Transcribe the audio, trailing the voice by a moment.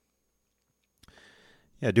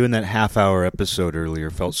Yeah, doing that half-hour episode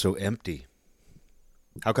earlier felt so empty.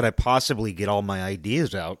 How could I possibly get all my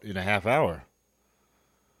ideas out in a half hour?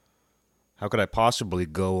 How could I possibly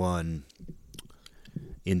go on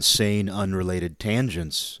insane, unrelated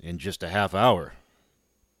tangents in just a half hour?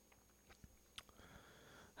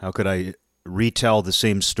 How could I retell the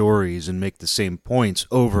same stories and make the same points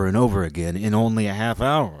over and over again in only a half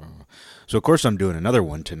hour? So, of course, I'm doing another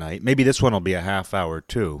one tonight. Maybe this one will be a half hour,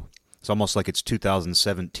 too. It's almost like it's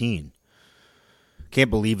 2017. Can't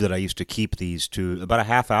believe that I used to keep these to about a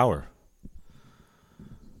half hour.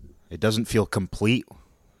 It doesn't feel complete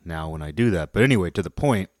now when I do that. But anyway, to the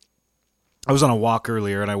point, I was on a walk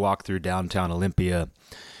earlier, and I walked through downtown Olympia,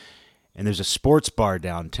 and there's a sports bar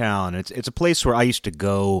downtown. It's a place where I used to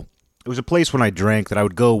go. It was a place when I drank that I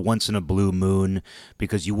would go once in a blue moon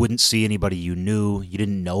because you wouldn't see anybody you knew. You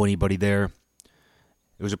didn't know anybody there.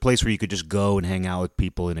 It was a place where you could just go and hang out with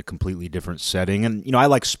people in a completely different setting. And, I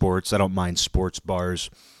like sports. I don't mind sports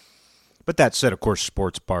bars. But that said, of course,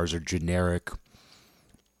 sports bars are generic.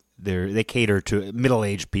 They cater to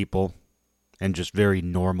middle-aged people and just very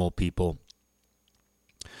normal people,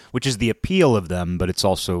 which is the appeal of them, but it's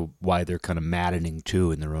also why they're kind of maddening,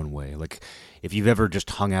 too, in their own way. Like, if you've ever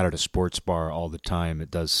just hung out at a sports bar all the time,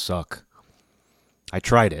 it does suck. I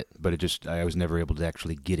tried it, but I was never able to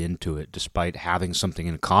actually get into it, despite having something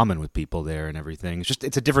in common with people there and everything.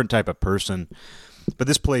 It's a different type of person. But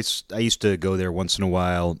this place, I used to go there once in a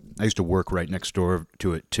while. I used to work right next door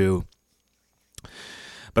to it, too.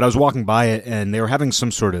 But I was walking by it, and they were having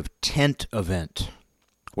some sort of tent event,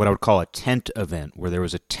 what I would call a tent event, where there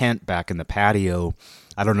was a tent back in the patio.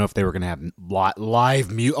 I don't know if they were going to have live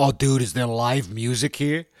music. Oh, dude, is there live music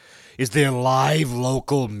here? Is there live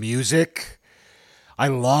local music? I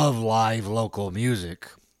love live local music.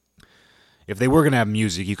 If they were going to have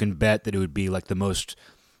music, you can bet that it would be like the most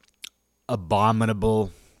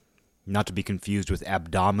abominable, not to be confused with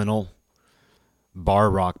abdominal, bar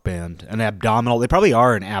rock band. They probably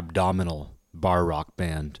are an abdominal bar rock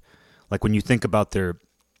band. Like when you think about their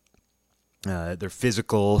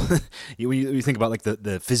physical, you think about like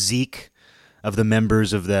the physique of the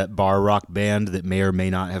members of that bar rock band that may or may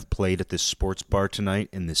not have played at this sports bar tonight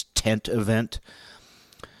in this tent event.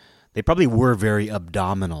 They probably were very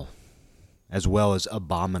abdominal as well as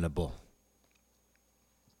abominable.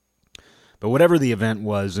 But whatever the event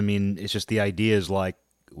was, it's just the idea is like,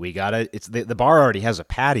 the bar already has a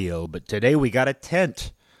patio, but today we got a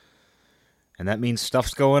tent. And that means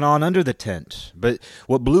stuff's going on under the tent. But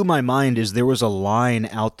what blew my mind is there was a line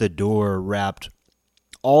out the door wrapped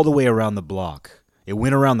all the way around the block. It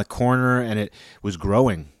went around the corner and it was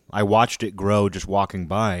growing. I watched it grow just walking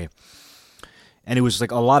by. And it was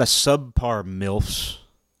like a lot of subpar MILFs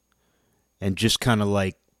and just kind of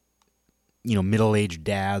like, middle-aged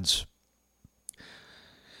dads.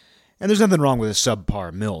 And there's nothing wrong with a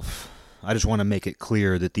subpar MILF. I just want to make it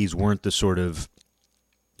clear that these weren't the sort of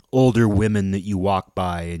older women that you walk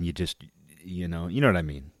by and you just, you know what I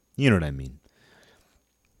mean. You know what I mean.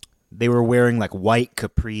 They were wearing like white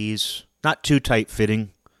capris, not too tight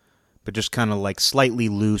fitting, but just kind of like slightly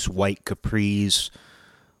loose white capris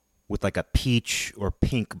with like a peach or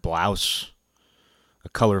pink blouse, a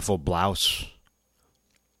colorful blouse,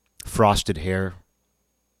 frosted hair.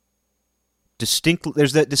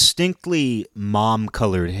 There's that distinctly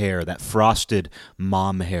mom-colored hair, that frosted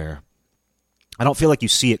mom hair. I don't feel like you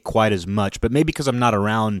see it quite as much, but maybe because I'm not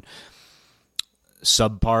around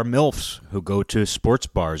subpar MILFs who go to sports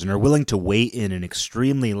bars and are willing to wait in an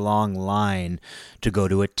extremely long line to go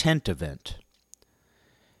to a tent event.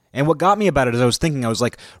 And what got me about it is I was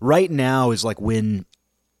like, right now is like when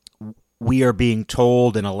we are being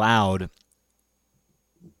told and allowed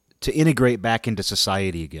to integrate back into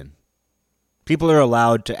society again. People are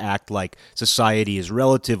allowed to act like society is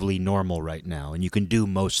relatively normal right now, and you can do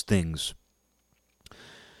most things.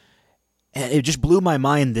 And it just blew my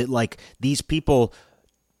mind that, like, these people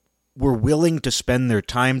were willing to spend their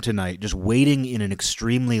time tonight just waiting in an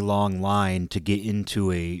extremely long line to get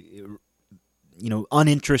into a,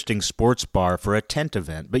 uninteresting sports bar for a tent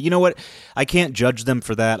event. But you know what? I can't judge them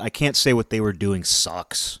for that. I can't say what they were doing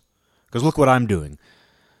sucks. Because look what I'm doing.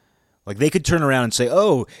 Like, they could turn around and say,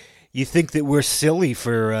 oh, you think we're silly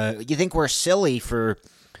for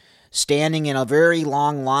standing in a very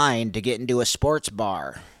long line to get into a sports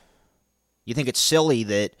bar? You think it's silly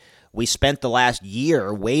that we spent the last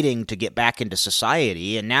year waiting to get back into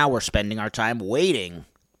society, and now we're spending our time waiting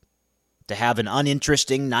to have an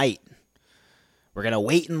uninteresting night. We're going to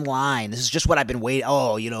wait in line. This is just what I've been waiting.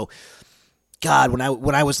 Oh, God,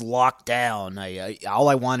 when I was locked down, all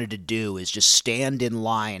I wanted to do is just stand in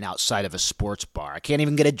line outside of a sports bar. I can't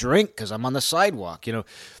even get a drink because I'm on the sidewalk.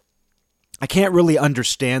 I can't really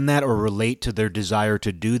understand that or relate to their desire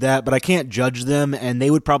to do that, but I can't judge them, and they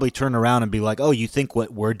would probably turn around and be like, "Oh, you think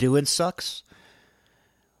what we're doing sucks?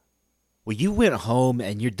 Well, you went home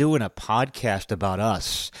and you're doing a podcast about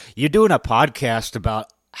us. You're doing a podcast about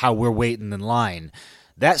how we're waiting in line.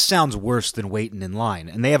 That sounds worse than waiting in line."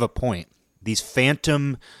 And they have a point. These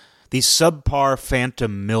subpar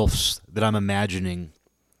phantom MILFs that I'm imagining,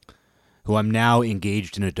 who I'm now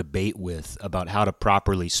engaged in a debate with about how to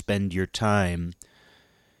properly spend your time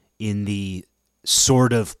in the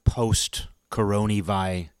sort of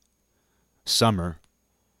post-coronavirus summer.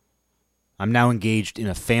 I'm now engaged in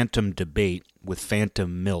a phantom debate with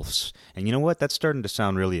phantom MILFs. And you know what? That's starting to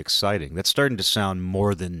sound really exciting. That's starting to sound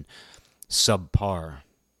more than subpar.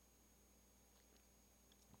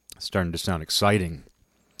 It's starting to sound exciting.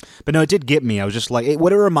 But no, it did get me. I was just like,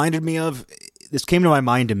 what it reminded me of, this came to my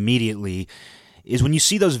mind immediately, is when you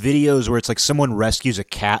see those videos where it's like someone rescues a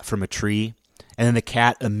cat from a tree, and then the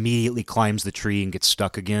cat immediately climbs the tree and gets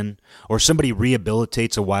stuck again. Or somebody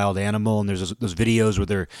rehabilitates a wild animal, and there's those videos where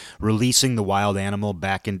they're releasing the wild animal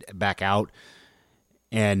back out,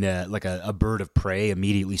 and like a bird of prey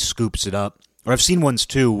immediately scoops it up. Or I've seen ones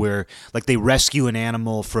too where like they rescue an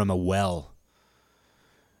animal from a well,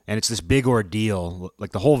 and it's this big ordeal.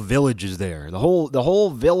 Like the whole village is there. The whole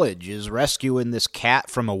village is rescuing this cat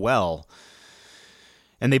from a well.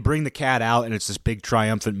 And they bring the cat out, and it's this big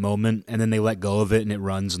triumphant moment, and then they let go of it, and it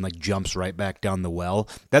runs and like jumps right back down the well.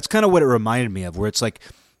 That's kind of what it reminded me of, where it's like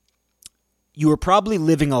you were probably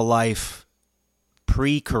living a life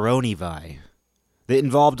pre-coronavirus that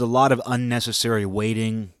involved a lot of unnecessary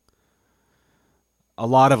waiting, a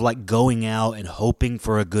lot of like going out and hoping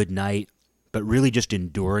for a good night, but really just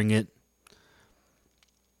enduring it.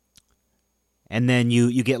 And then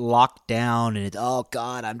you get locked down, and it's, oh,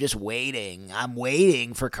 God, I'm just waiting. I'm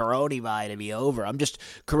waiting for coronavirus to be over.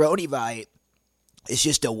 Coronavirus is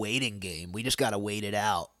just a waiting game. We just got to wait it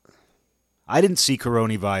out. I didn't see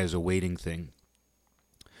coronavirus as a waiting thing.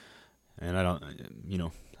 And I don't,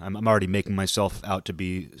 I'm already making myself out to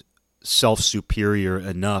be self-superior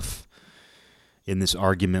enough in this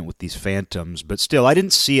argument with these phantoms. But still, I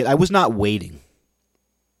didn't see it. I was not waiting.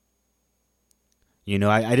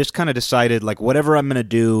 I just kind of decided, like, whatever I'm going to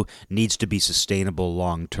do needs to be sustainable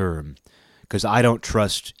long term, because I don't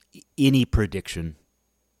trust any prediction.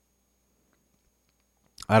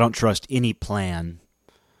 I don't trust any plan.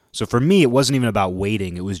 So for me, it wasn't even about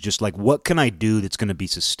waiting. It was just like, what can I do that's going to be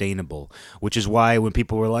sustainable? Which is why when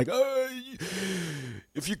people were like,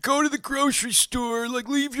 if you go to the grocery store, like,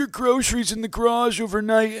 leave your groceries in the garage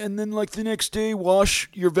overnight, and then, like, the next day wash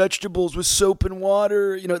your vegetables with soap and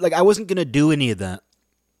water. Like, I wasn't going to do any of that.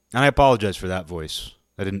 And I apologize for that voice.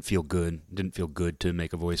 That didn't feel good. It didn't feel good to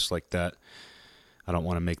make a voice like that. I don't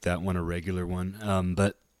want to make that one a regular one.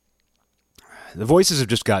 But the voices have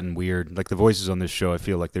just gotten weird. Like, the voices on this show, I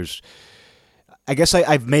feel like I guess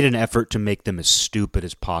I've made an effort to make them as stupid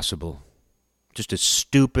as possible. Just as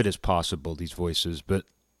stupid as possible, these voices. But,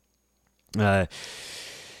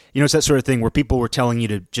 it's that sort of thing where people were telling you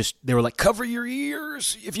to they were like, cover your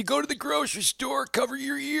ears. If you go to the grocery store, cover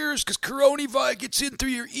your ears, because coronavirus gets in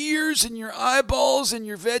through your ears and your eyeballs and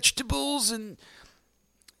your vegetables. And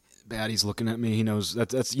Batty's looking at me. He knows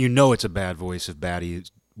that's it's a bad voice if Batty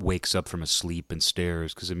wakes up from a sleep and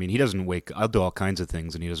stares. Because, he doesn't wake up. I'll do all kinds of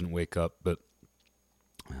things and he doesn't wake up. But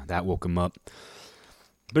that woke him up.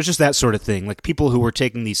 But it's just that sort of thing, like people who were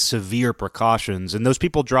taking these severe precautions, and those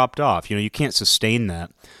people dropped off. You can't sustain that.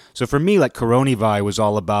 So for me, like, coronavirus was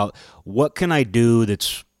all about, what can I do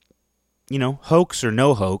that's, hoax or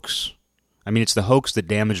no hoax? It's the hoax that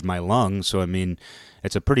damaged my lungs, so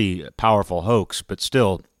it's a pretty powerful hoax, but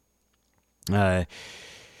still, it's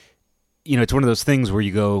one of those things where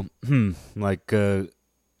you go,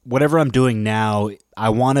 whatever I'm doing now, I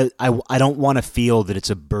don't want to feel that it's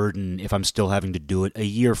a burden if I'm still having to do it a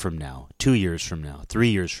year from now, 2 years from now, 3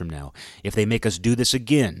 years from now. If they make us do this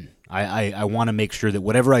again, I want to make sure that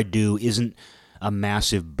whatever I do isn't a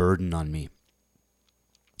massive burden on me.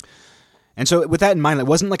 And so with that in mind, it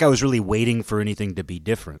wasn't like I was really waiting for anything to be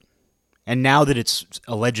different. And now that it's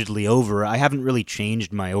allegedly over, I haven't really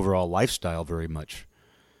changed my overall lifestyle very much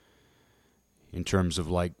in terms of,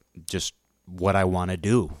 like, just what I want to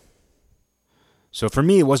do. So for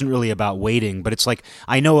me, it wasn't really about waiting, but it's like,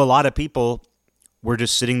 I know a lot of people were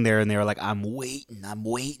just sitting there and they were like, I'm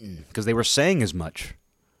waiting, because they were saying as much.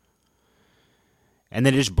 And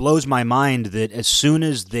then it just blows my mind that as soon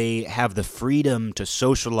as they have the freedom to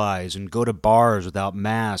socialize and go to bars without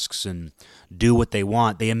masks and do what they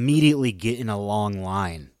want, they immediately get in a long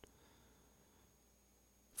line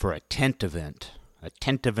for a tent event. A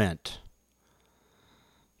tent event.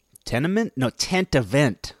 Tenement? No, tent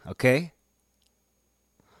event, okay?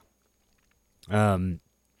 And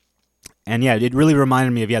yeah, it really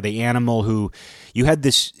reminded me of, the animal who, you had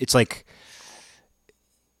this, it's like,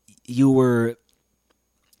 you were,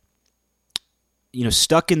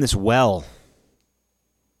 stuck in this well,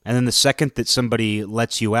 and then the second that somebody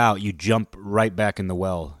lets you out, you jump right back in the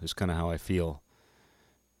well, is kind of how I feel.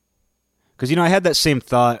 Because, I had that same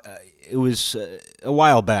thought. It was a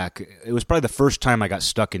while back. It was probably the first time I got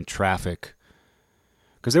stuck in traffic.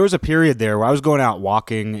 Because there was a period there where I was going out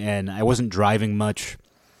walking, and I wasn't driving much.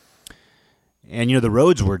 And, the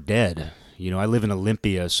roads were dead. I live in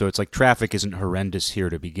Olympia, so it's like traffic isn't horrendous here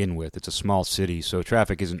to begin with. It's a small city, so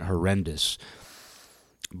traffic isn't horrendous.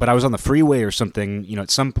 But I was on the freeway or something, at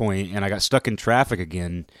some point, and I got stuck in traffic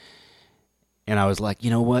again. And I was like, you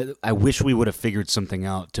know what? I wish we would have figured something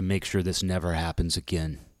out to make sure this never happens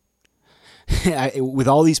again. With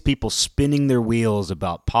all these people spinning their wheels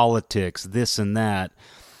about politics, this and that,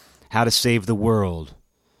 how to save the world,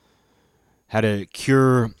 how to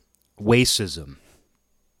cure racism.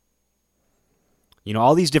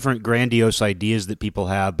 All these different grandiose ideas that people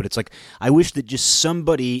have, but it's like, I wish that just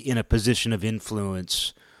somebody in a position of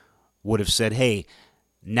influence would have said, hey,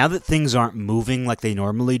 now that things aren't moving like they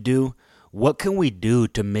normally do, what can we do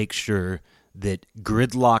to make sure that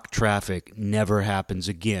gridlock traffic never happens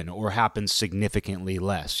again or happens significantly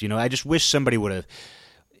less? I just wish somebody would have,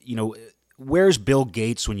 where's Bill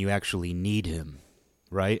Gates when you actually need him,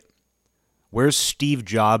 right? Where's Steve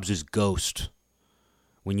Jobs' ghost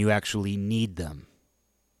when you actually need them?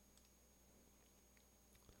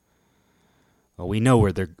 Well, we know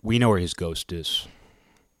where his ghost is.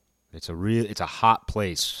 It's a hot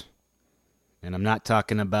place. And I'm not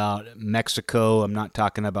talking about Mexico. I'm not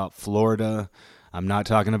talking about Florida. I'm not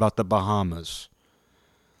talking about the Bahamas.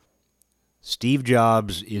 Steve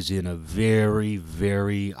Jobs is in a very,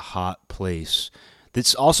 very hot place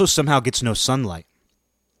that also somehow gets no sunlight.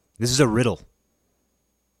 This is a riddle.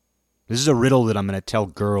 This is a riddle that I'm going to tell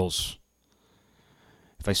girls.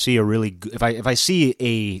 If I see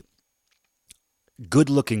a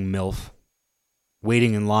good-looking MILF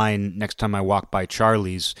waiting in line next time I walk by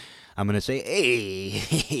Charlie's, I'm going to say,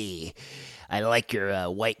 hey, I like your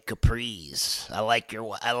white capris. I like your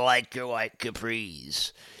white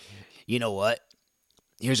capris. You know what?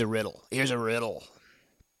 Here's a riddle.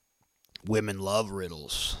 Women love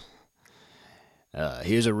riddles.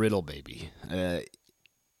 Here's a riddle, baby.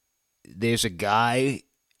 There's a guy,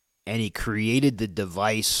 and he created the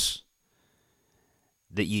device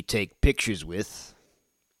that you take pictures with,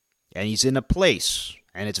 and he's in a place,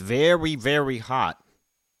 and it's very, very hot.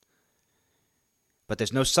 But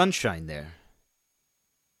there's no sunshine there.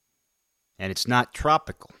 And it's not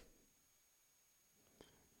tropical.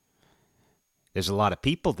 There's a lot of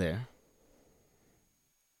people there.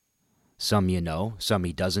 Some you know, some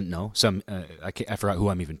he doesn't know. Some I forgot who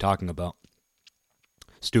I'm even talking about.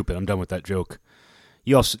 Stupid, I'm done with that joke.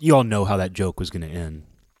 You all know how that joke was going to end.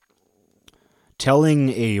 Telling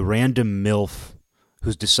a random MILF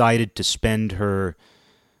who's decided to spend her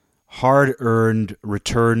hard-earned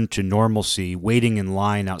return to normalcy waiting in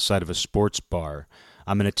line outside of a sports bar,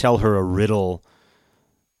 I'm going to tell her a riddle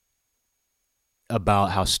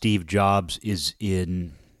about how Steve Jobs is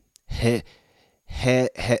in a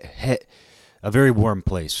very warm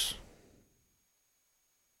place.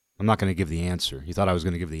 I'm not going to give the answer. You thought I was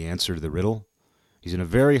going to give the answer to the riddle? He's in a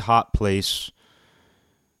very hot place,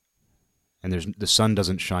 and the sun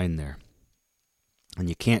doesn't shine there. And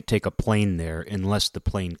you can't take a plane there unless the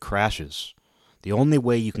plane crashes. The only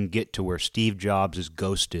way you can get to where Steve Jobs'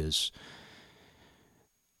 ghost is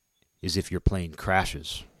if your plane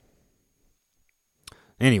crashes.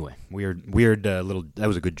 Anyway, weird little... That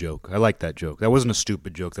was a good joke. I like that joke. That wasn't a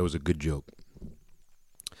stupid joke. That was a good joke.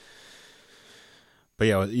 But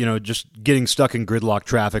yeah, just getting stuck in gridlock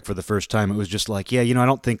traffic for the first time, it was just like, I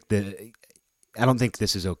don't think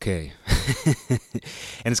this is okay.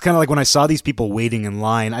 And it's kind of like when I saw these people waiting in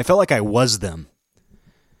line, I felt like I was them.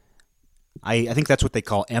 I think that's what they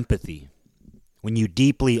call empathy. When you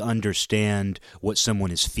deeply understand what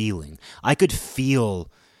someone is feeling. I could feel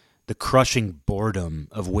the crushing boredom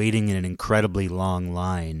of waiting in an incredibly long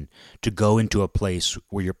line to go into a place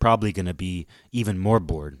where you're probably going to be even more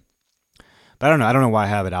bored. But I don't know why I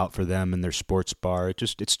have it out for them and their sports bar.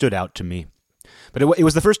 It stood out to me. But it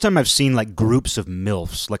was the first time I've seen like groups of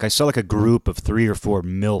MILFs. Like I saw like a group of 3 or 4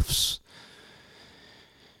 MILFs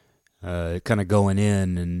kind of going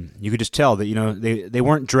in, and you could just tell that, they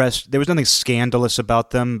weren't dressed. There was nothing scandalous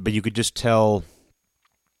about them, but you could just tell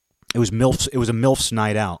it was MILFs. It was a MILFs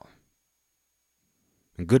night out,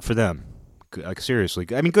 and good for them. Like, seriously,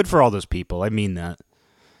 I mean, good for all those people. I mean that.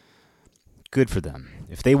 Good for them.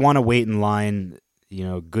 If they want to wait in line,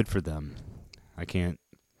 good for them. I can't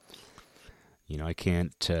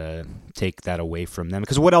take that away from them,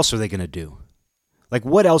 because what else are they going to do? Like,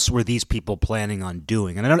 what else were these people planning on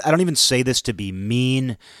doing? And I don't even say this to be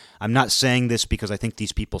mean. I'm not saying this because I think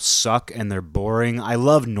these people suck and they're boring. I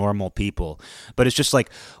love normal people. But it's just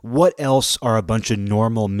like, what else are a bunch of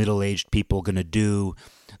normal middle-aged people going to do?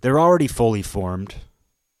 They're already fully formed.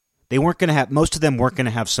 They weren't going to have, most of them weren't going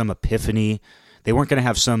to have some epiphany. They weren't going to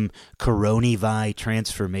have some coronavirus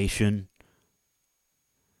transformation.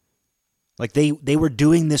 Like, they were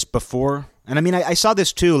doing this before. And I mean, I saw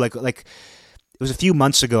this too, like it was a few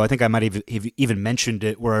months ago. I think I might have even mentioned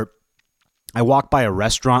it, where I walked by a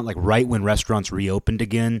restaurant, like right when restaurants reopened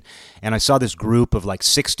again, and I saw this group of like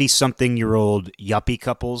 60-something-year-old yuppie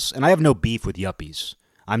couples. And I have no beef with yuppies.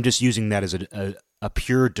 I'm just using that as a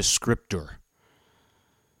pure descriptor.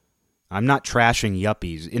 I'm not trashing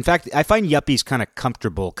yuppies. In fact, I find yuppies kind of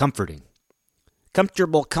comforting.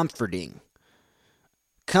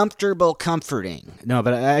 No,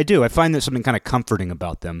 but I do. I find there's something kind of comforting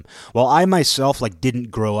about them. While I myself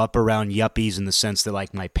didn't grow up around yuppies in the sense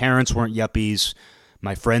that my parents weren't yuppies,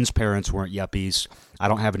 my friends' parents weren't yuppies. I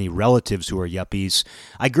don't have any relatives who are yuppies.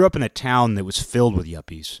 I grew up in a town that was filled with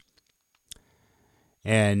yuppies.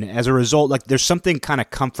 And as a result, there's something kind of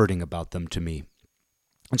comforting about them to me.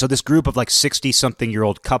 And so this group of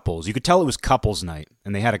 60-something-year-old couples, you could tell it was couples night,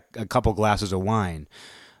 and they had a couple glasses of wine.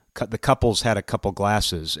 The couples had a couple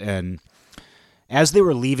glasses, and as they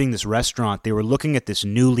were leaving this restaurant, they were looking at this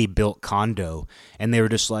newly built condo, and they were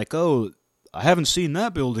just like, oh, I haven't seen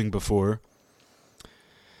that building before.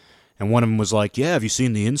 And one of them was like, yeah, have you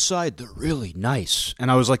seen the inside? They're really nice. And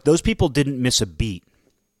I was like, those people didn't miss a beat.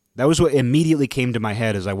 That was what immediately came to my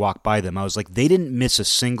head as I walked by them. I was like, they didn't miss a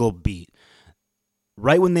single beat.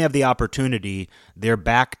 Right when they have the opportunity, they're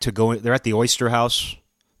back to going. They're at the Oyster House,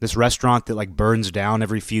 this restaurant that burns down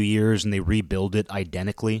every few years, and they rebuild it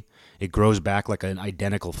identically. It grows back like an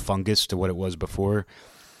identical fungus to what it was before.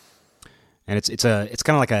 And it's kind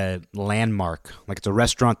of like a landmark. It's a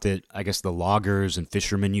restaurant that I guess the loggers and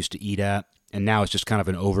fishermen used to eat at, and now it's just kind of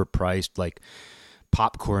an overpriced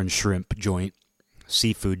popcorn shrimp joint,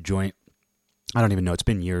 seafood joint. I don't even know. It's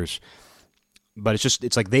been years. But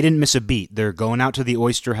it's like they didn't miss a beat. They're going out to the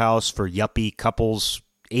Oyster House for aging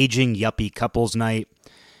yuppie couples night.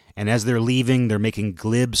 And as they're leaving, they're making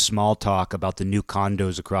glib small talk about the new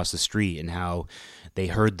condos across the street and how they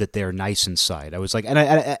heard that they're nice inside. I was like, and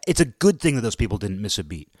it's a good thing that those people didn't miss a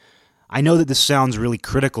beat. I know that this sounds really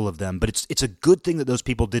critical of them, but it's a good thing that those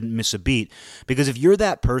people didn't miss a beat, because if you're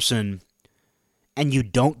that person and you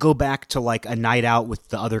don't go back to a night out with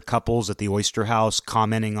the other couples at the Oyster House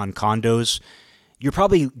commenting on condos, you're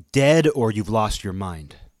probably dead or you've lost your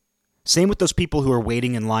mind. Same with those people who are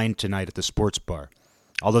waiting in line tonight at the sports bar.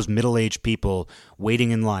 All those middle-aged people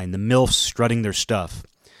waiting in line, the MILFs strutting their stuff.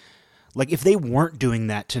 If they weren't doing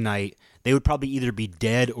that tonight, they would probably either be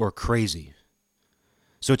dead or crazy.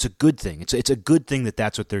 So it's a good thing. It's a good thing that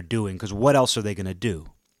that's what they're doing, because what else are they going to do?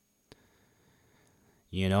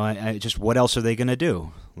 What else are they going to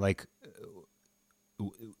do?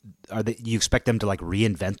 You expect them to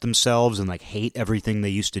reinvent themselves and hate everything they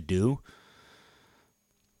used to do?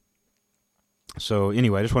 So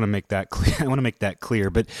anyway, I just want to make that clear.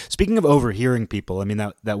 But speaking of overhearing people, I mean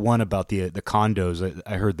that one about the condos,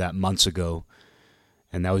 I heard that months ago,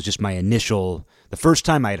 and that was just the first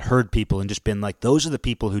time I had heard people and just been like, those are the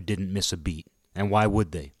people who didn't miss a beat, and why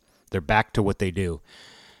would they? They're back to what they do.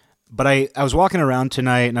 But I was walking around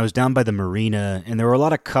tonight, and I was down by the marina, and there were a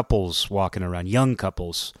lot of couples walking around, young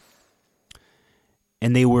couples,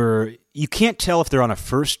 and you can't tell if they're on a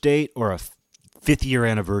first date or a 5th-year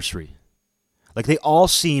anniversary. They all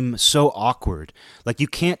seem so awkward. You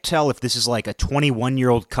can't tell if this is a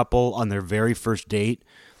 21-year-old couple on their very first date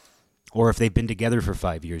or if they've been together for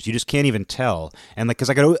 5 years. You just can't even tell. And because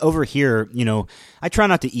I got overhear, I try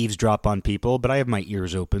not to eavesdrop on people, but I have my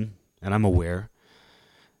ears open and I'm aware.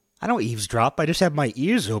 I don't eavesdrop. I just have my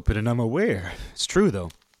ears open and I'm aware. It's true,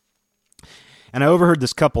 though. And I overheard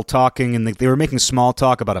this couple talking, and they were making small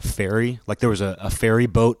talk about a ferry. There was a ferry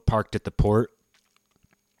boat parked at the port.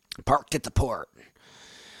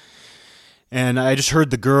 And I just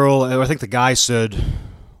heard the girl, I think the guy said,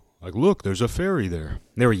 look, there's a ferry there.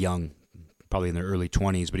 They were young, probably in their early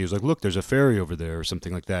 20s, but he was like, look, there's a ferry over there, or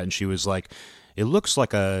something like that. And she was like, it looks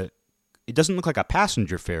like a it doesn't look like a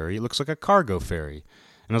passenger ferry. It looks like a cargo ferry.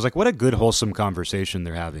 And I was like, what a good, wholesome conversation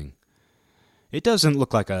they're having. It doesn't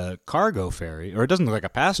look like a cargo ferry, or it doesn't look like a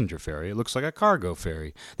passenger ferry. It looks like a cargo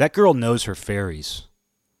ferry. That girl knows her ferries.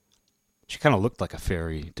 She kind of looked like a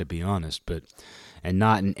ferry, to be honest, and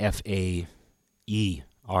not an Faerie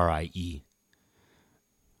or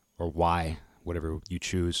Y, whatever you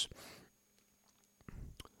choose.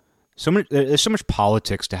 There's so much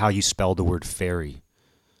politics to how you spell the word ferry.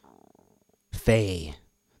 Fae.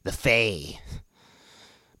 The Fae.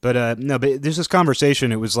 But there's this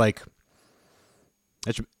conversation. It was like,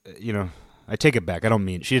 I take it back. I don't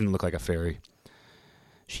mean, she didn't look like a fairy.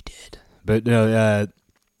 She did. But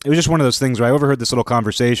it was just one of those things where I overheard this little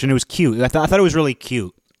conversation. It was cute. I thought it was really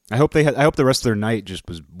cute. I hope the rest of their night just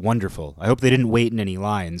was wonderful. I hope they didn't wait in any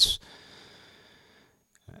lines.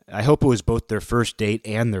 I hope it was both their first date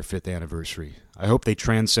and their 5th anniversary. I hope they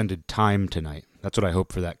transcended time tonight. That's what I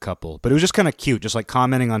hope for that couple. But it was just kind of cute, just like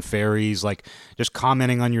commenting on fairies, like just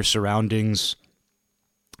commenting on your surroundings.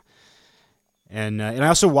 And I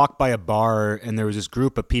also walked by a bar, and there was this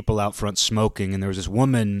group of people out front smoking, and there was this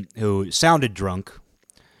woman who sounded drunk,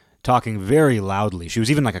 talking very loudly. She was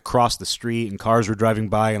even like across the street, and cars were driving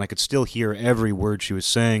by, and I could still hear every word she was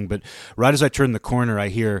saying. But right as I turned the corner, I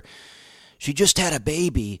hear, "She just had a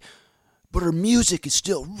baby, but her music is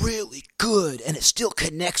still really good, and it still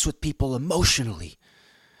connects with people emotionally."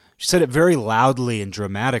 She said it very loudly and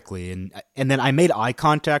dramatically, and then I made eye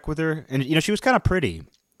contact with her, and she was kind of pretty.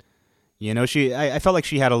 I felt like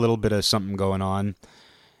she had a little bit of something going on,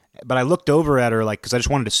 but I looked over at her because I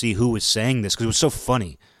just wanted to see who was saying this, because it was so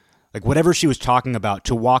funny. Like, whatever she was talking about,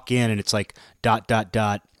 to walk in and it's like, ...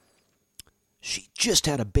 "She just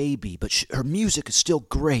had a baby, but her music is still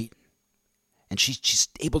great. And she's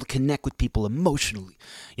able to connect with people emotionally."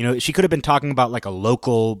 She could have been talking about like a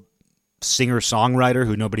local singer-songwriter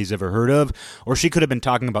who nobody's ever heard of, or she could have been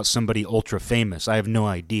talking about somebody ultra famous. I have no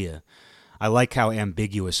idea. I like how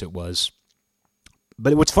ambiguous it was.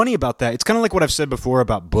 But what's funny about that, it's kind of like what I've said before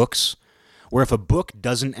about books, where if a book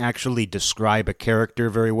doesn't actually describe a character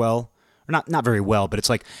very well, or not very well, but it's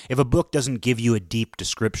like if a book doesn't give you a deep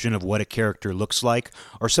description of what a character looks like,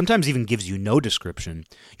 or sometimes even gives you no description,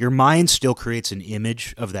 your mind still creates an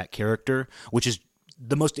image of that character, which is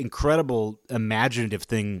the most incredible imaginative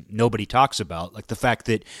thing nobody talks about. Like the fact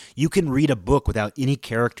that you can read a book without any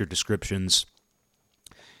character descriptions,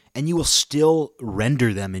 and you will still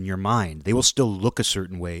render them in your mind. They will still look a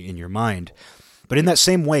certain way in your mind. But in that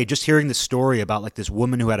same way, just hearing the story about like this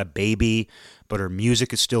woman who had a baby, but her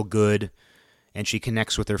music is still good, and she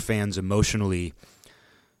connects with her fans emotionally,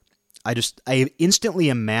 I instantly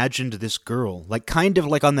imagined this girl, like kind of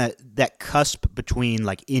like on that cusp between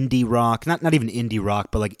like indie rock, not even indie rock,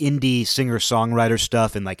 but like indie singer-songwriter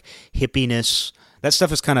stuff and like hippiness. That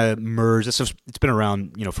stuff is kind of merged. That stuff, it's been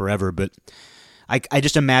around, forever, but I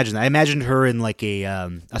just imagined that. I imagined her in like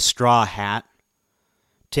a straw hat,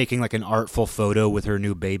 taking like an artful photo with her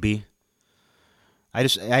new baby. I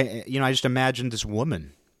just imagined this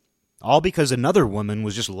woman, all because another woman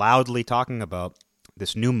was just loudly talking about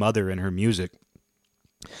this new mother and her music.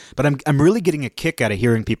 But I'm really getting a kick out of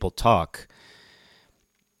hearing people talk.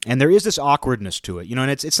 And there is this awkwardness to it, and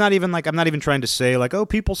it's not even like, I'm not even trying to say like, oh,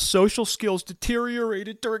 people's social skills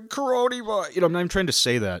deteriorated during Corona. I'm not even trying to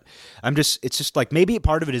say that. It's just like, maybe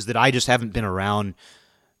part of it is that I just haven't been around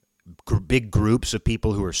big groups of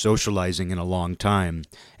people who are socializing in a long time.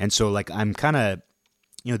 And so like, I'm kind of,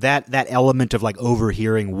 that element of like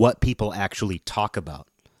overhearing what people actually talk about.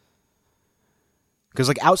 Because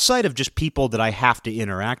like outside of just people that I have to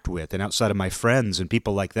interact with and outside of my friends and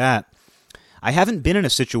people like that, I haven't been in a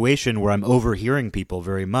situation where I'm overhearing people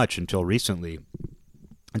very much until recently.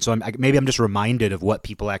 And so maybe I'm just reminded of what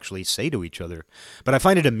people actually say to each other. But I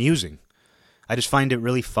find it amusing. I just find it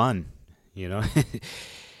really fun,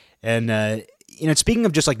 And, speaking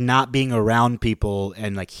of just like not being around people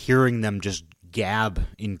and like hearing them just gab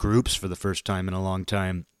in groups for the first time in a long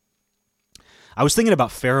time, I was thinking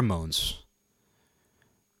about pheromones,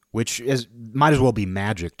 which might as well be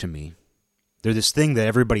magic to me. They're this thing that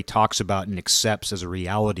everybody talks about and accepts as a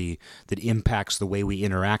reality that impacts the way we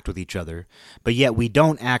interact with each other, but yet we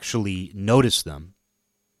don't actually notice them.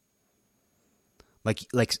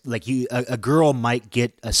 A girl might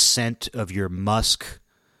get a scent of your musk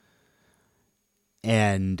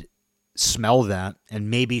and smell that,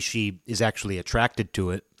 and maybe she is actually attracted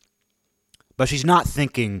to it, but she's not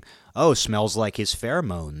thinking, oh, smells like his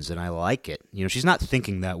pheromones and I like it. She's not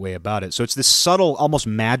thinking that way about it. So it's this subtle, almost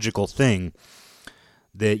magical thing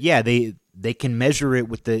that, yeah, they can measure it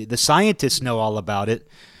with the scientists know all about it.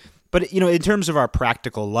 But, in terms of our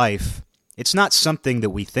practical life, It's not something that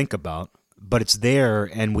we think about, but it's there,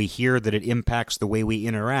 and we hear that it impacts the way we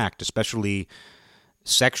interact, especially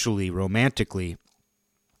sexually, romantically.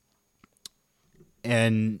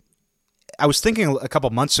 And I was thinking a couple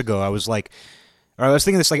months ago, I was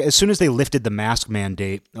thinking this, like, as soon as they lifted the mask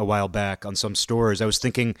mandate a while back on some stores, I was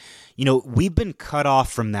thinking, we've been cut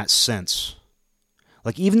off from that sense.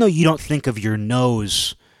 Like, even though you don't think of your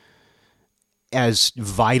nose as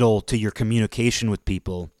vital to your communication with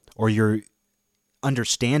people or your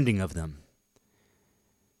understanding of them,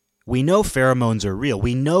 we know pheromones are real.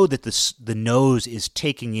 We know that the nose is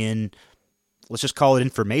taking in, let's just call it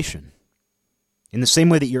information. In the same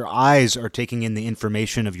way that your eyes are taking in the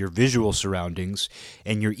information of your visual surroundings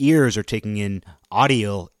and your ears are taking in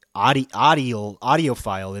audiophile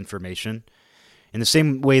information, in the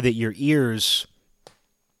same way that your ears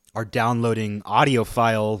are downloading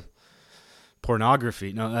audiophile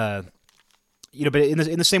pornography, but in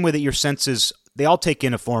the same way that your senses, they all take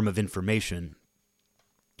in a form of information.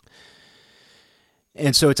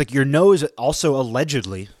 And so it's like your nose also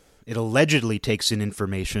allegedly takes in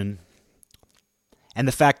information. And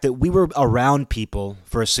the fact that we were around people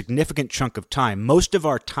for a significant chunk of time, most of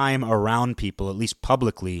our time around people, at least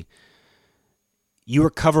publicly, you were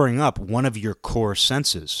covering up one of your core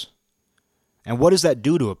senses. And what does that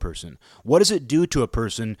do to a person? What does it do to a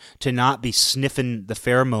person to not be sniffing the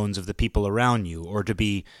pheromones of the people around you, or to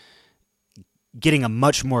be getting a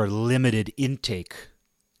much more limited intake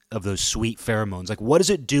of those sweet pheromones? Like, what does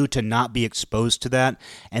it do to not be exposed to that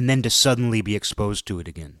and then to suddenly be exposed to it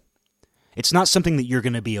again? It's not something that you're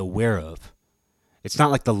going to be aware of. It's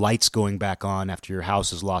not like the lights going back on after your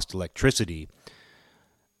house has lost electricity.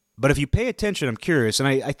 But if you pay attention, I'm curious, and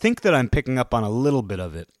I think that I'm picking up on a little bit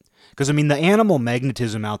of it. Because, the animal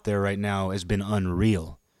magnetism out there right now has been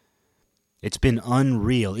unreal. It's been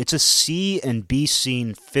unreal. It's a see and be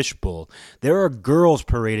seen fishbowl. There are girls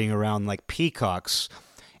parading around like peacocks,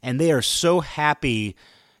 and they are so happy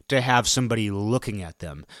to have somebody looking at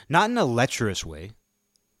them. Not in a lecherous way.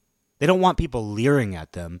 They don't want people leering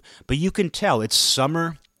at them, but you can tell it's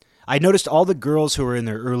summer. I noticed all the girls who are in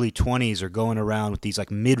their early 20s are going around with these like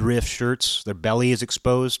midriff shirts. Their belly is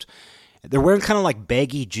exposed. They're wearing kind of like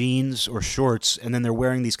baggy jeans or shorts, and then they're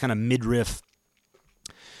wearing these kind of midriff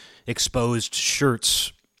exposed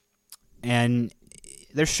shirts, and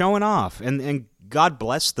they're showing off, and God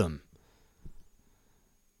bless them.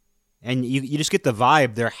 And you just get the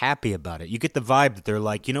vibe they're happy about it. You get the vibe that they're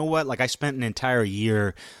like, you know what? Like, I spent an entire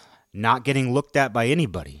year not getting looked at by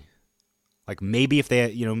anybody. Like, maybe if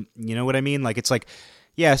they, you know what I mean? Like, it's like,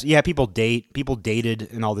 yeah, people dated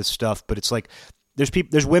and all this stuff, but it's like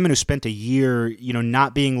there's women who spent a year,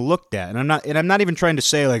 not being looked at, and I'm not even trying to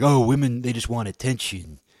say like, oh, women, they just want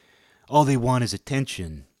attention. All they want is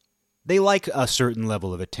attention. They like a certain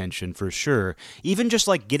level of attention for sure. Even just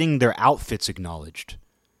like getting their outfits acknowledged.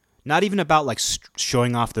 Not even about like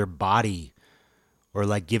showing off their body or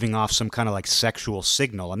like giving off some kind of like sexual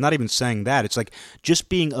signal. I'm not even saying that. It's like just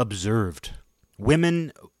being observed.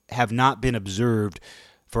 Women have not been observed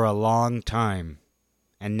for a long time,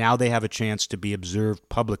 and now they have a chance to be observed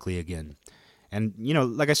publicly again. And,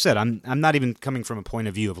 like I said, I'm not even coming from a point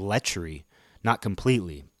of view of lechery, not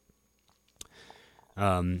completely.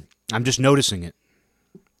 I'm just noticing it.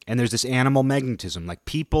 And there's this animal magnetism, like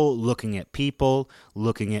people looking at people,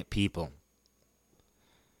 looking at people.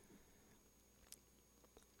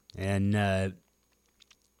 And I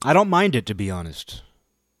don't mind it, to be honest.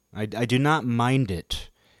 I do not mind it.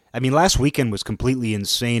 I mean, last weekend was completely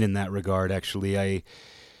insane in that regard, actually. I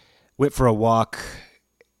went for a walk,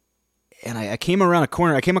 and I came around a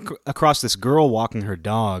corner. I came across this girl walking her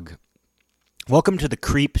dog. Welcome to the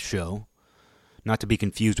Creep Show. Not to be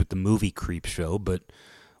confused with the movie Creep Show, but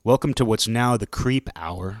welcome to what's now the Creep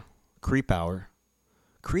Hour. Creep Hour.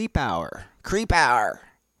 Creep Hour. Creep Hour.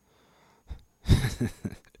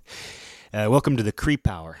 Welcome to the Creep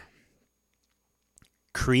Hour.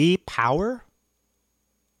 Creep Hour?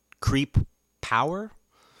 Creep Power?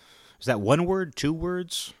 Is that one word? 2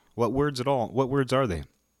 words? What words at all? What words are they?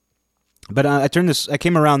 But I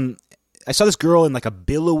came around, I saw this girl in like a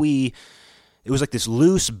billowy, it was like this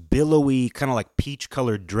loose, billowy, kind of like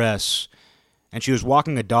peach-colored dress, and she was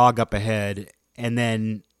walking a dog up ahead, and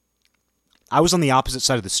then I was on the opposite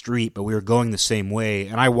side of the street, but we were going the same way,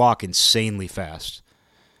 and I walk insanely fast.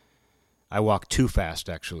 I walk too fast,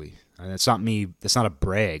 actually. That's not me. That's not a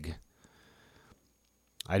brag.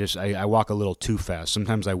 I walk a little too fast.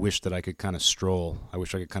 Sometimes I wish that I could kind of stroll. I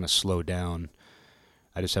wish I could kind of slow down.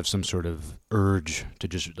 I just have some sort of urge to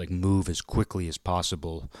just like move as quickly as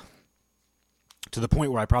possible, to the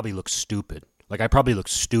point where I probably look stupid. Like, I probably look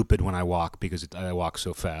stupid when I walk because I walk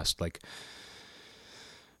so fast. Like,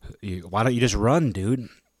 why don't you just run, dude?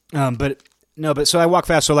 But so I walk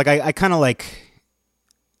fast. So, like, I kind of, like,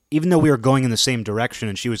 even though we were going in the same direction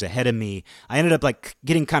and she was ahead of me, I ended up, like,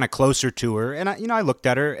 getting kind of closer to her. And, I looked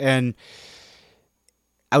at her, and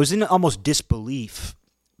I was in almost disbelief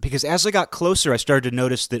because as I got closer, I started to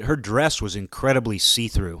notice that her dress was incredibly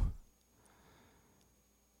see-through.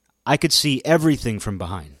 I could see everything from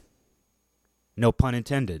behind. No pun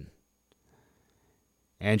intended.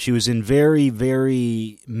 And she was in very,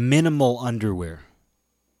 very minimal underwear.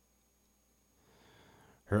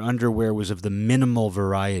 Her underwear was of the minimal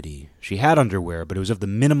variety. She had underwear, but it was of the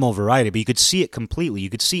minimal variety. But you could see it completely. You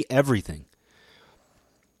could see everything.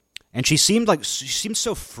 And she seemed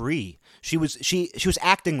so free. She was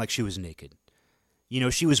acting like she was naked.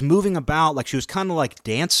 She was moving about like she was kind of like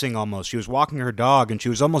dancing almost. She was walking her dog, and she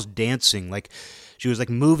was almost dancing. Like she was like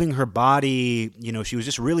moving her body. She was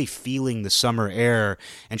just really feeling the summer air.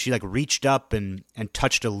 And she like reached up and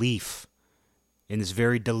touched a leaf in this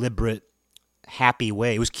very deliberate, happy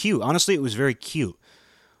way. It was cute. Honestly, it was very cute.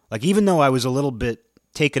 Like, even though I was a little bit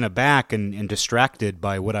taken aback and distracted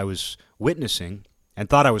by what I was witnessing and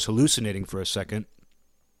thought I was hallucinating for a second,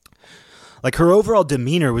 like, her overall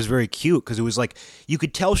demeanor was very cute because it was like you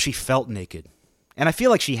could tell she felt naked. And I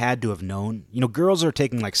feel like she had to have known. Girls are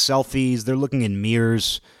taking like selfies. They're looking in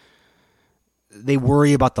mirrors. They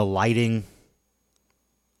worry about the lighting.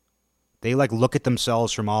 They like look at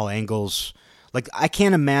themselves from all angles. Like, I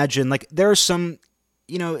can't imagine, like, there are some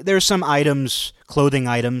items, clothing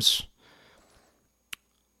items,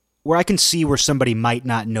 where I can see where somebody might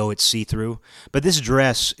not know it's see-through. But this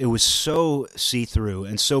dress, it was so see-through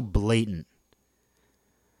and so blatant,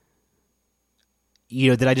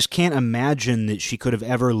 that I just can't imagine that she could have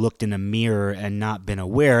ever looked in a mirror and not been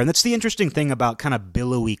aware. And that's the interesting thing about kind of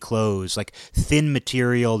billowy clothes, like thin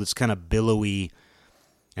material that's kind of billowy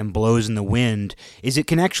and blows in the wind, is it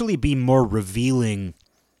can actually be more revealing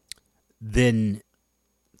than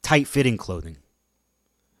tight-fitting clothing.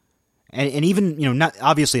 And even, not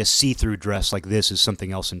obviously a see-through dress like this is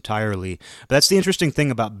something else entirely, but that's the interesting thing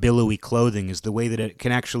about billowy clothing is the way that it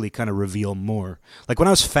can actually kind of reveal more. Like, when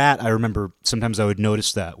I was fat, I remember sometimes I would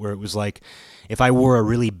notice that, where it was like, if I wore a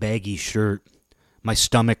really baggy shirt, my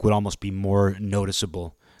stomach would almost be more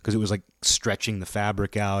noticeable, because it was like stretching the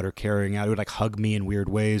fabric out or carrying out. It would like hug me in weird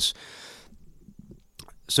ways.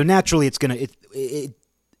 So naturally, it's gonna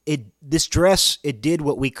this dress, it did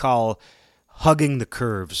what we call hugging the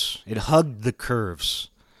curves. It hugged the curves.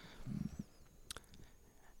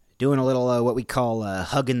 Doing a little what we call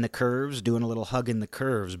hugging the curves. Doing a little hugging the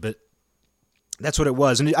curves, but that's what it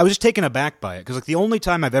was. And I was just taken aback by it because like the only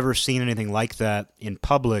time I've ever seen anything like that in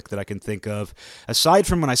public that I can think of, aside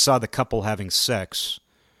from when I saw the couple having sex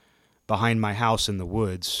behind my house in the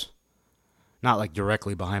woods. Not like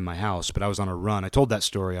directly behind my house, but I was on a run. I told that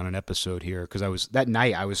story on an episode here because that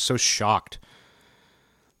night I was so shocked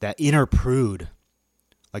that inner prude,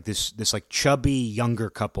 like this like chubby younger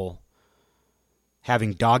couple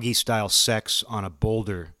having doggy style sex on a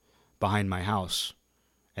boulder behind my house.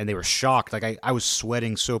 And they were shocked. Like I was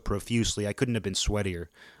sweating so profusely. I couldn't have been sweatier.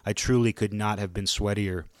 I truly could not have been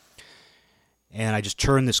sweatier. And I just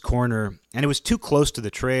turned this corner, and it was too close to the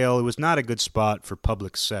trail. It was not a good spot for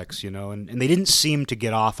public sex, and they didn't seem to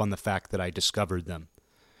get off on the fact that I discovered them.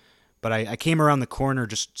 But I came around the corner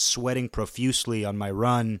just sweating profusely on my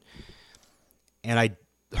run, and I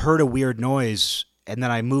heard a weird noise, and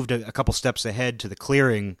then I moved a couple steps ahead to the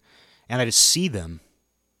clearing, and I just see them.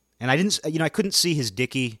 And I couldn't see his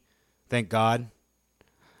dickie, thank God.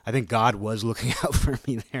 I think God was looking out for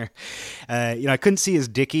me there. I couldn't see his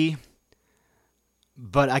dickie.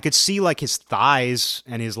 But I could see, like, his thighs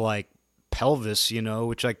and his, like, pelvis,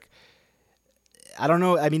 which, like, I don't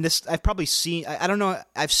know. I mean, this, I've probably seen, I don't know.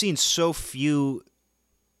 I've seen so few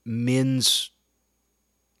men's,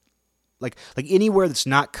 like anywhere that's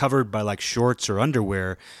not covered by, like, shorts or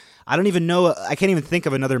underwear. I don't even know. I can't even think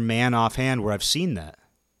of another man offhand where I've seen that.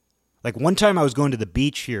 Like, one time I was going to the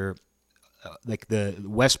beach here, like the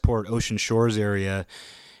Westport Ocean Shores area,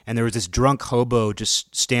 and there was this drunk hobo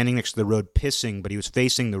just standing next to the road pissing, but he was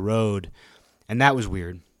facing the road, and that was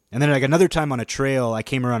weird. And then like another time on a trail, I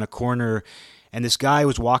came around a corner, and this guy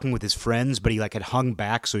was walking with his friends, but he like had hung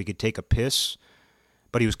back so he could take a piss,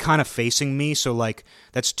 but he was kind of facing me, so like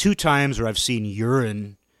that's 2 times where I've seen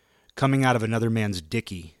urine coming out of another man's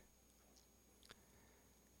dickie.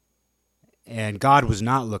 And God was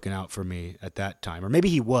not looking out for me at that time. Or maybe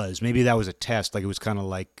he was. Maybe that was a test. Like it was kind of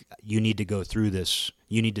like, you need to go through this.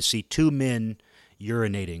 You need to see 2 men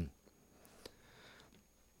urinating.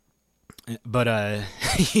 But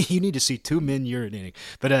you need to see two men urinating.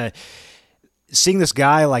 But seeing this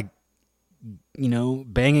guy, like,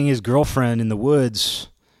 banging his girlfriend in the woods,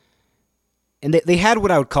 and they had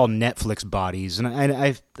what I would call Netflix bodies, and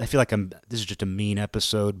I feel like this is just a mean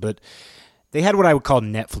episode, but they had what I would call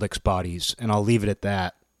Netflix bodies, and I'll leave it at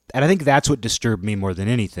that. And I think that's what disturbed me more than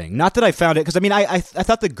anything. Not that I found it, because I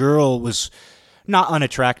thought the girl was not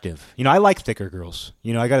unattractive. I like thicker girls.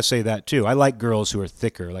 I got to say that too. I like girls who are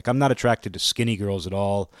thicker. Like, I'm not attracted to skinny girls at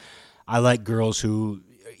all. I like girls who,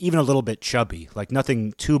 even a little bit chubby, like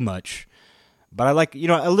nothing too much. But I like,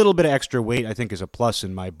 a little bit of extra weight, I think, is a plus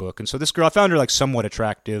in my book. And so this girl, I found her like somewhat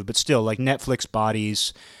attractive, but still, like, Netflix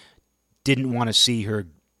bodies, didn't want to see her,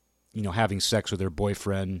 having sex with her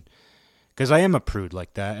boyfriend. Because I am a prude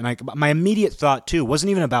like that. And my immediate thought, too,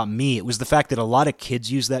 wasn't even about me. It was the fact that a lot of kids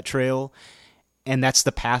use that trail, and that's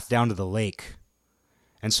the path down to the lake.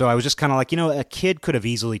 And so I was just kind of like, a kid could have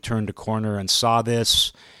easily turned a corner and saw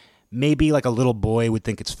this. Maybe like a little boy would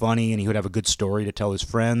think it's funny and he would have a good story to tell his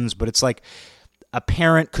friends. But it's like a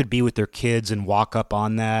parent could be with their kids and walk up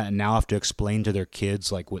on that and now have to explain to their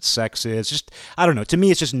kids like what sex is. Just, I don't know. To me,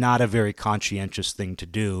 it's just not a very conscientious thing to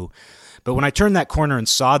do. But when I turned that corner and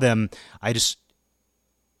saw them, I just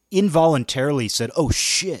involuntarily said, "Oh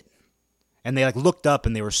shit." And they like looked up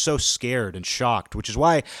and they were so scared and shocked, which is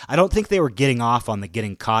why I don't think they were getting off on the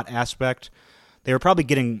getting caught aspect. They were probably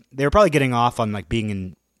getting off on like being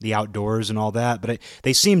in the outdoors and all that, but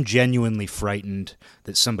they seemed genuinely frightened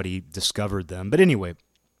that somebody discovered them. But anyway,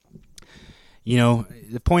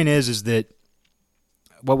 the point is that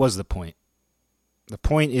what was the point? The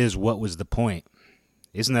point is, what was the point?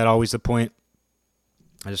 Isn't that always the point?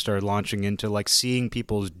 I just started launching into like seeing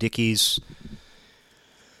people's dickies,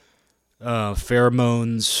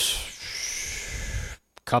 pheromones,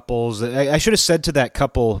 couples. I should have said to that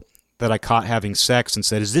couple that I caught having sex and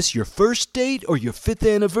said, "Is this your first date or your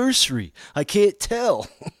 5th anniversary? I can't tell.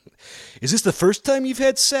 Is this the first time you've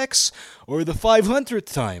had sex or the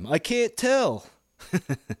 500th time? I can't tell."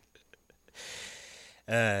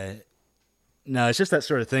 No, it's just that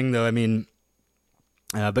sort of thing, though. I mean,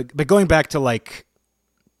 but going back to like,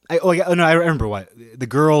 I remember what the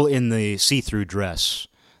girl in the see-through dress.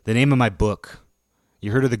 The name of my book.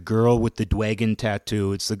 You heard of the girl with the Dwagon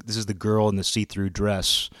tattoo? This is the girl in the see-through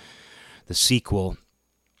dress. The sequel.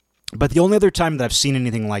 But the only other time that I've seen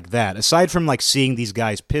anything like that, aside from like seeing these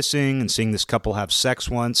guys pissing and seeing this couple have sex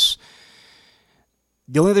once,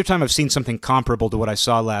 the only other time I've seen something comparable to what I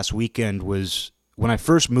saw last weekend was when I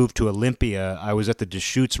first moved to Olympia. I was at the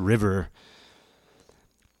Deschutes River,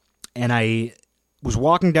 and I was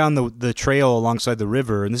walking down the trail alongside the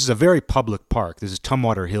river, and this is a very public park. This is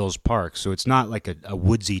Tumwater Hills Park, so it's not like a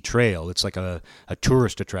woodsy trail. It's like a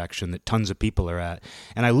tourist attraction that tons of people are at.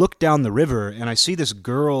 And I look down the river, and I see this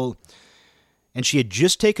girl, and she had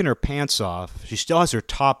just taken her pants off. She still has her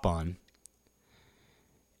top on,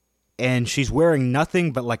 and she's wearing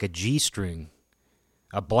nothing but like a G-string,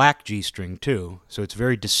 a black G-string too, so it's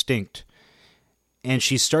very distinct. And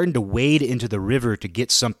she's starting to wade into the river to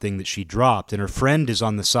get something that she dropped. And her friend is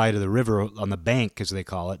on the side of the river, on the bank, as they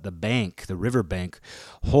call it, the river bank,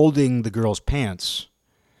 holding the girl's pants.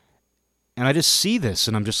 And I just see this,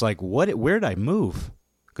 and I'm just like, what? Where did I move?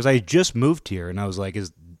 Because I had just moved here, and I was like,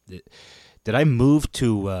 did I move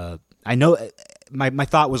to... I know... My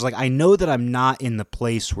thought was like, I know that I'm not in the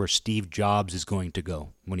place where Steve Jobs is going to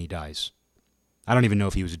go when he dies. I don't even know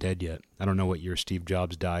if he was dead yet. I don't know what year Steve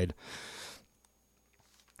Jobs died.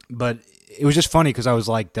 But it was just funny because I was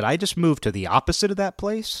like, did I just move to the opposite of that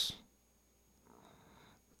place?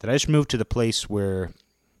 Did I just move to the place where...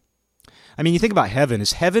 I mean, you think about heaven.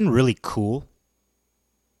 Is heaven really cool?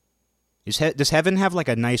 Does heaven have like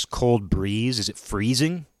a nice cold breeze? Is it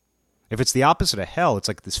freezing? If it's the opposite of hell, it's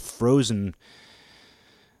like this frozen,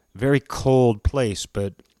 very cold place,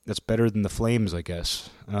 but that's better than the flames, I guess.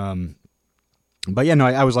 But yeah, no,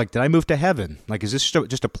 I was like, did I move to heaven? Like, is this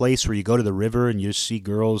just a place where you go to the river and you just see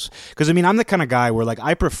girls? Because, I mean, I'm the kind of guy where, like,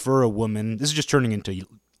 I prefer a woman. This is just turning into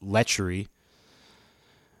lechery.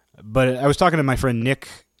 But I was talking to my friend Nick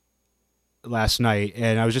last night,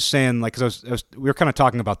 and I was just saying, like, because we were kind of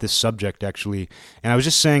talking about this subject, actually, and I was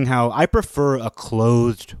just saying how I prefer a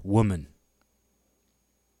clothed woman.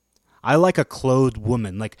 I like a clothed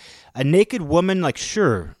woman. Like, a naked woman, like,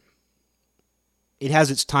 sure, it has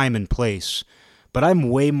its time and place, but I'm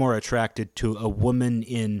way more attracted to a woman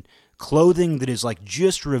in clothing that is like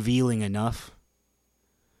just revealing enough.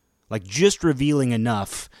 Like just revealing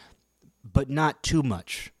enough, but not too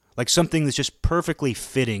much. Like something that's just perfectly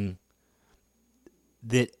fitting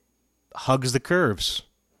that hugs the curves.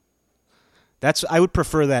 I would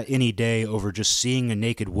prefer that any day over just seeing a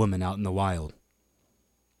naked woman out in the wild.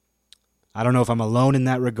 I don't know if I'm alone in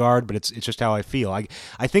that regard, but it's just how I feel.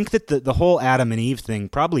 I think that the whole Adam and Eve thing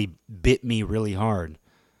probably bit me really hard.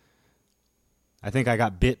 I think I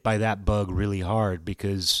got bit by that bug really hard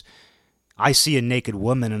because I see a naked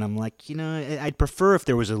woman and I'm like, I'd prefer if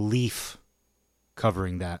there was a leaf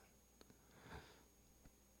covering that.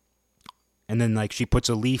 And then like she puts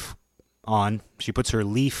a leaf on, she puts her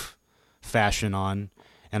leaf fashion on,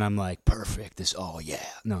 and I'm like, perfect.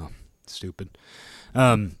 No, stupid.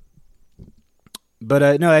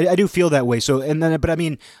 But no, I do feel that way. So, but I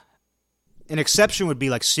mean, an exception would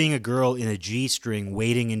be like seeing a girl in a G-string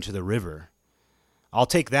wading into the river. I'll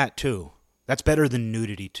take that too. That's better than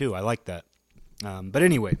nudity too. I like that. But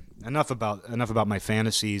anyway, enough about my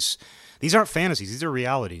fantasies. These aren't fantasies. These are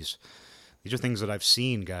realities. These are things that I've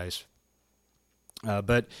seen, guys.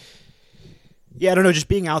 But yeah, I don't know. Just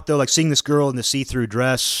being out though, like seeing this girl in the see-through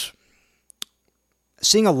dress.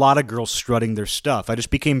 Seeing a lot of girls strutting their stuff, I just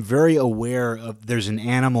became very aware of there's an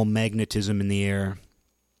animal magnetism in the air.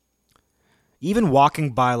 Even walking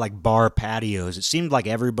by like bar patios, it seemed like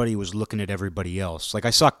everybody was looking at everybody else. Like I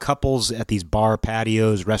saw couples at these bar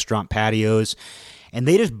patios, restaurant patios, and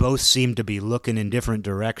they just both seemed to be looking in different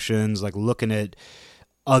directions, like looking at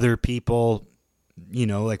other people.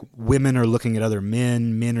 Like women are looking at other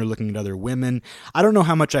men, men are looking at other women. I don't know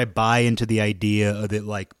how much I buy into the idea of it,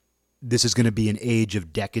 like, this is going to be an age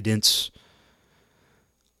of decadence.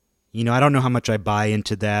 I don't know how much I buy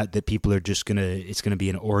into that people are just it's going to be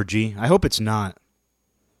an orgy. I hope it's not.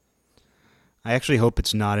 I actually hope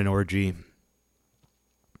it's not an orgy.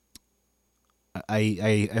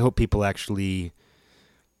 I hope people actually,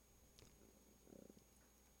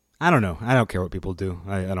 I don't know. I don't care what people do.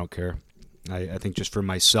 I don't care. I think just for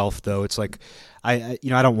myself though, it's like, I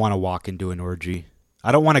don't want to walk into an orgy.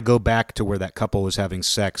 I don't want to go back to where that couple was having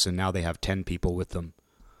sex and now they have 10 people with them.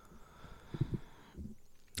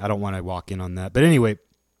 I don't want to walk in on that. But anyway,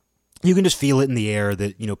 you can just feel it in the air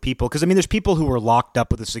that, people, because I mean, there's people who were locked up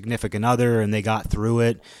with a significant other and they got through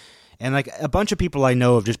it. And like a bunch of people I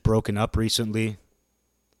know have just broken up recently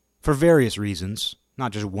for various reasons,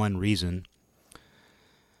 not just one reason.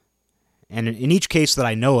 And in each case that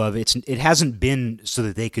I know of, it hasn't been so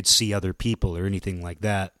that they could see other people or anything like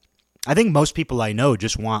that. I think most people I know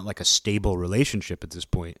just want like a stable relationship at this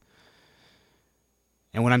point.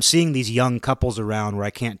 And when I'm seeing these young couples around where I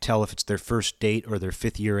can't tell if it's their first date or their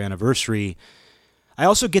 5th year anniversary, I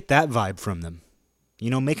also get that vibe from them.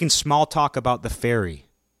 Making small talk about the ferry,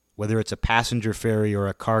 whether it's a passenger ferry or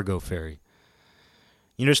a cargo ferry.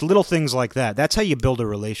 Just little things like that. That's how you build a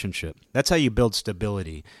relationship. That's how you build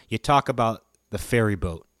stability. You talk about the ferry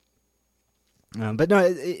boat. But no,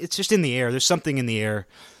 it's just in the air. There's something in the air.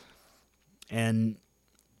 And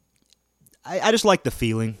I just like the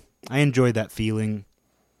feeling. I enjoy that feeling.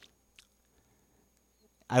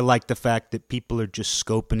 I like the fact that people are just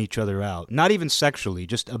scoping each other out. Not even sexually,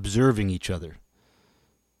 just observing each other.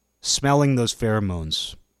 Smelling those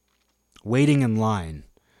pheromones. Waiting in line.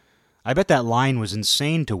 I bet that line was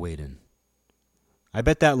insane to wait in. I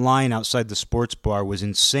bet that line outside the sports bar was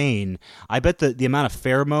insane. I bet the amount of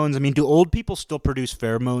pheromones. I mean, do old people still produce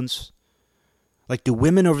pheromones? Like, do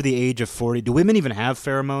women over the age of 40, do women even have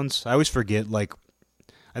pheromones? I always forget, like,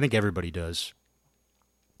 I think everybody does.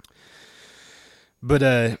 But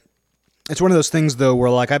it's one of those things, though, where,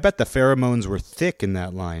 like, I bet the pheromones were thick in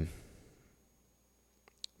that line.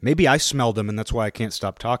 Maybe I smelled them, and that's why I can't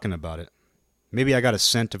stop talking about it. Maybe I got a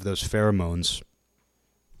scent of those pheromones.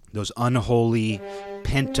 Those unholy,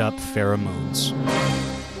 pent-up pheromones.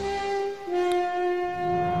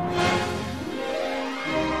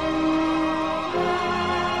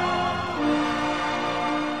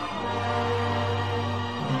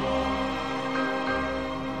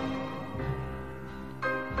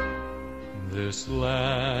 This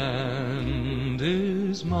land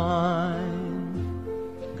is mine.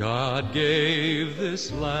 God gave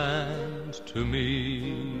this land to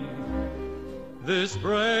me. This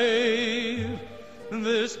brave,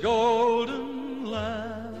 this golden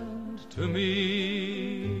land to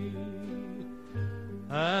me.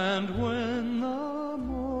 And when the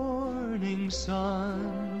morning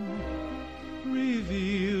sun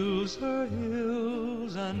reveals her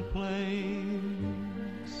hills and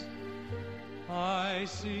plains, I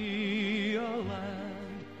see a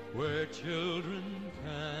land where children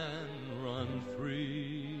can run free.